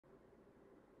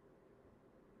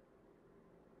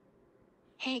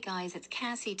Hey guys, it's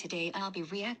Cassie. Today I'll be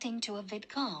reacting to a vid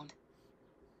called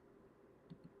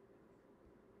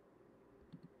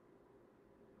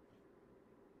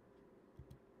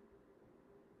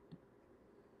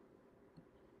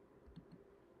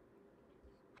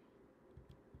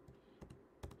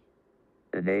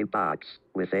An A box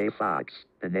with a fox,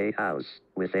 an A house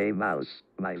with a mouse,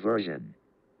 my version.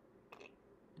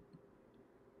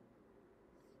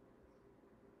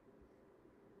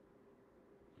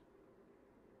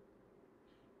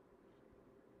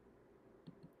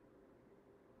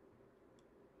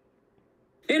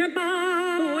 In a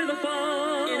bar with a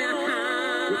fall, in a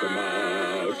house with a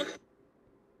mouse.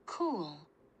 Cool.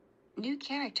 New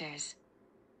characters.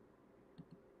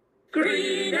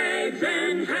 Green eggs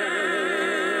and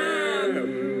ham.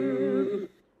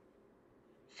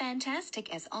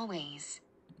 Fantastic as always.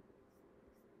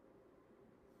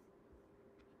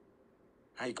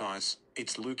 Hey guys,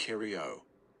 it's Lucario.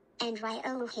 And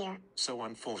Ryo here. So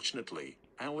unfortunately,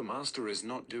 our master is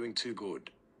not doing too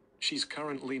good. She's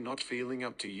currently not feeling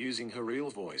up to using her real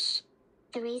voice.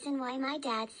 The reason why my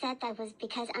dad said that was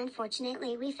because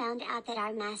unfortunately we found out that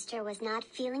our master was not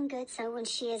feeling good, so when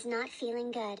she is not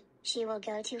feeling good, she will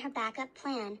go to her backup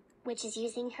plan, which is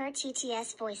using her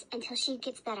TTS voice until she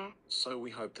gets better. So we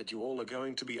hope that you all are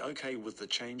going to be okay with the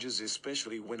changes,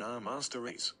 especially when our master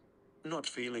is not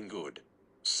feeling good.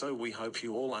 So we hope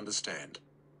you all understand.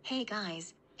 Hey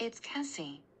guys, it's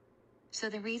Cassie. So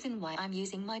the reason why I'm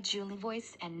using my Julie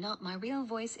voice and not my real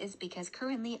voice is because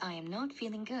currently I am not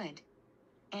feeling good.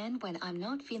 And when I'm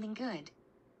not feeling good,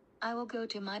 I will go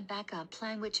to my backup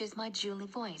plan, which is my Julie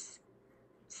voice.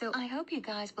 So I hope you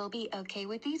guys will be okay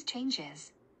with these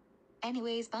changes.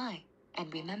 Anyways, bye.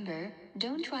 And remember,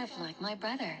 don't drive like my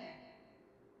brother.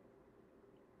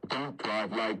 Don't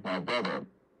drive like my brother.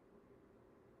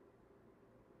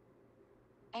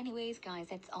 Anyways guys,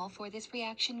 that's all for this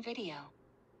reaction video.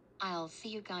 I'll see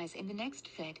you guys in the next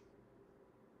vid.